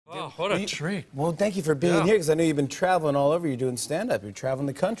Oh, what a treat. Well, thank you for being here, because I know you've been traveling all over. You're doing stand-up. You're traveling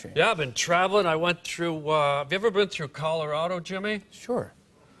the country. Yeah, I've been traveling. I went through, have you ever been through Colorado, Jimmy? Sure.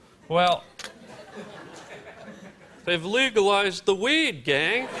 Well, they've legalized the weed,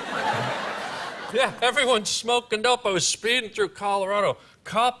 gang. Yeah, everyone's smoking dope. I was speeding through Colorado.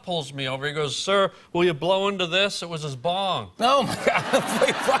 Cop pulls me over. He goes, "Sir, will you blow into this?" It was his bong. Oh, my God.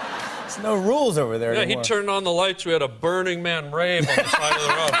 Wait, what? There's no rules over there anymore. He turned on the lights. We had a Burning Man rave on the side of the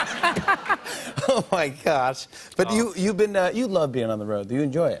road. Oh, my gosh. But you love being on the road. Do you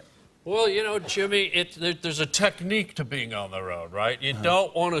enjoy it? Well, you know, Jimmy, there's a technique to being on the road, right? You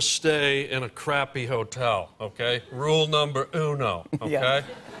don't want to stay in a crappy hotel, okay? Rule number uno, okay?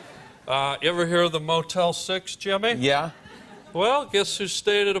 Yeah. You ever hear of the Motel 6, Jimmy? Yeah. Well, guess who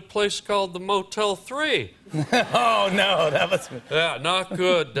stayed at a place called the Motel 3? Oh, no, that was... Yeah, not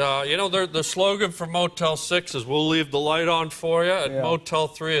good. You know, the slogan for Motel 6 is, "We'll leave the light on for you." At Motel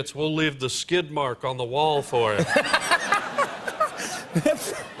 3, it's, "We'll leave the skid mark on the wall for you."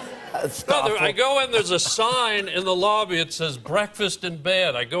 No, I go in, there's a sign in the lobby. It says, "Breakfast in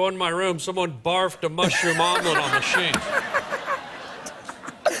bed." I go in my room, someone barfed a mushroom omelet on the sheet.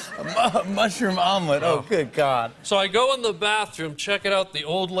 Mushroom omelet. Oh, good God. So I go in the bathroom, check it out, the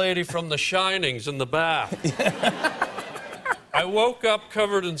old lady from The Shining's in the bath. I woke up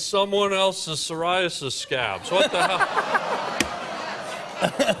covered in someone else's psoriasis scabs. What the hell?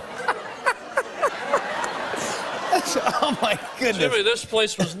 Oh, my goodness. Jimmy, this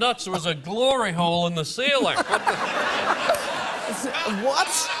place was nuts. There was a glory hole in the ceiling.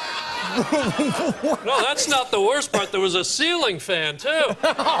 What? No, that's not the worst part. There was a ceiling fan, too.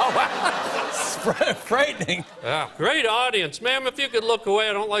 Oh, wow. Frightening. Yeah, great audience. Ma'am, if you could look away,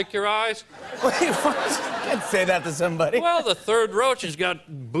 I don't like your eyes. Wait, what? You can't say that to somebody. Well, the third row, she's got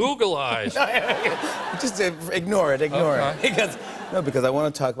boogle eyes. Just ignore it, ignore it. Because I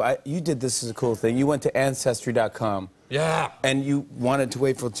want to talk about, you did this as a cool thing. You went to Ancestry.com. Yeah. And you wanted to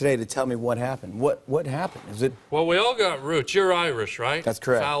wait for today to tell me what happened. What happened? Is it... Well, we all got roots. You're Irish, right? That's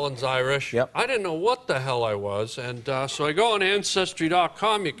correct. Fallon's Irish. Yep. I didn't know what the hell I was, and so I go on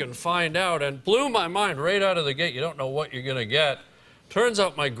Ancestry.com. You can find out, and blew my mind right out of the gate. You don't know what you're going to get. Turns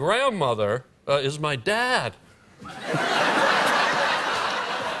out my grandmother is my dad.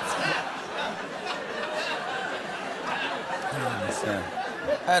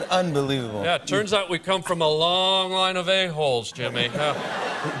 That's unbelievable. Yeah, it turns out we come from a long line of a-holes, Jimmy. No,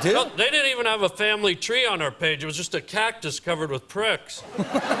 they didn't even have a family tree on our page. It was just a cactus covered with pricks.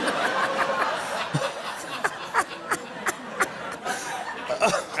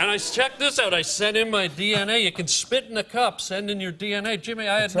 And I checked this out. I sent in my DNA. You can spit in a cup, send in your DNA. Jimmy,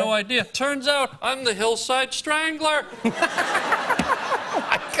 I had no idea. Turns out I'm the Hillside Strangler. Oh,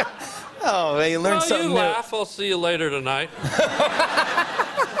 my God. Oh, man, you learned something new. You laugh. I'll see you later tonight.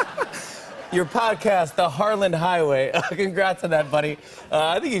 Your podcast, The Harland Highway. Congrats on that, buddy.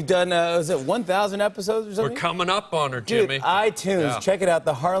 I think you've done, was it 1,000 episodes or something? We're coming up on her, Jimmy. Dude, iTunes, check it out,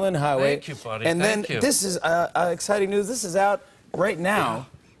 The Harland Highway. Thank you, buddy. And then this is exciting news. This is out right now.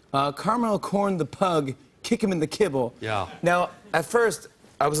 Carmel Corn the Pug, Kick Him in the Kibble. Yeah. Now, at first,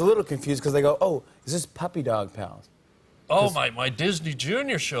 I was a little confused because they go, "Oh, is this Puppy Dog Pals?" Oh, my Disney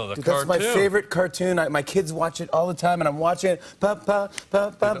Junior show, the cartoon. That's my favorite cartoon. My kids watch it all the time, and I'm watching it. I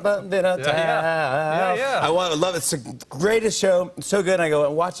love it. It's the greatest show. It's so good. And I go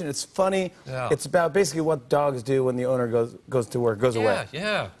and watch it. It's funny. Yeah. It's about basically what dogs do when the owner goes to work, goes away.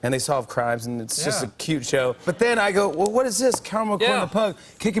 Yeah. And they solve crimes, and it's just a cute show. But then I go, well, what is this? Caramel Corn the Pug,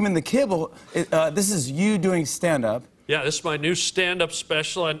 Kick Him in the Kibble. This is you doing stand-up. Yeah, this is my new stand-up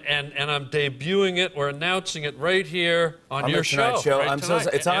special, and I'm debuting it. We're announcing it right here on your show. Right I'm so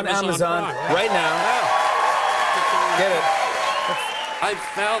tonight. it's on Amazon right now. Yeah. Get it. I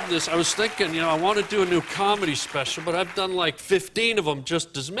found this. I was thinking, you know, I want to do a new comedy special, but I've done like 15 of them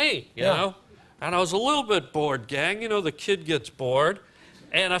just as me, you know? And I was a little bit bored, gang. You know, the kid gets bored.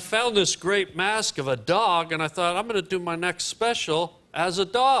 And I found this great mask of a dog, and I thought, I'm going to do my next special as a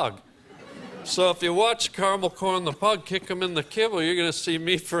dog. So if you watch Caramel Corn the Pug, Kick Him in the Kibble, you're going to see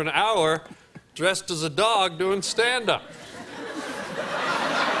me for an hour dressed as a dog doing stand-up.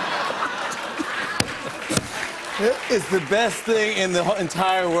 It's the best thing in the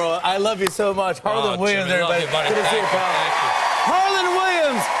entire world. I love you so much. Harland Williams, Jimmy, everybody. Love you, buddy. Good to see you, pal. Harland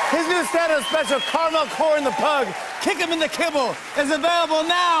Williams, his new stand-up special, Caramel Corn the Pug, Kick Him in the Kibble, is available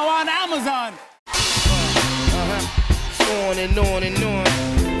now on Amazon. On and on and on.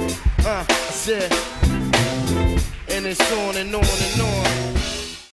 I said, and it's on and on and on.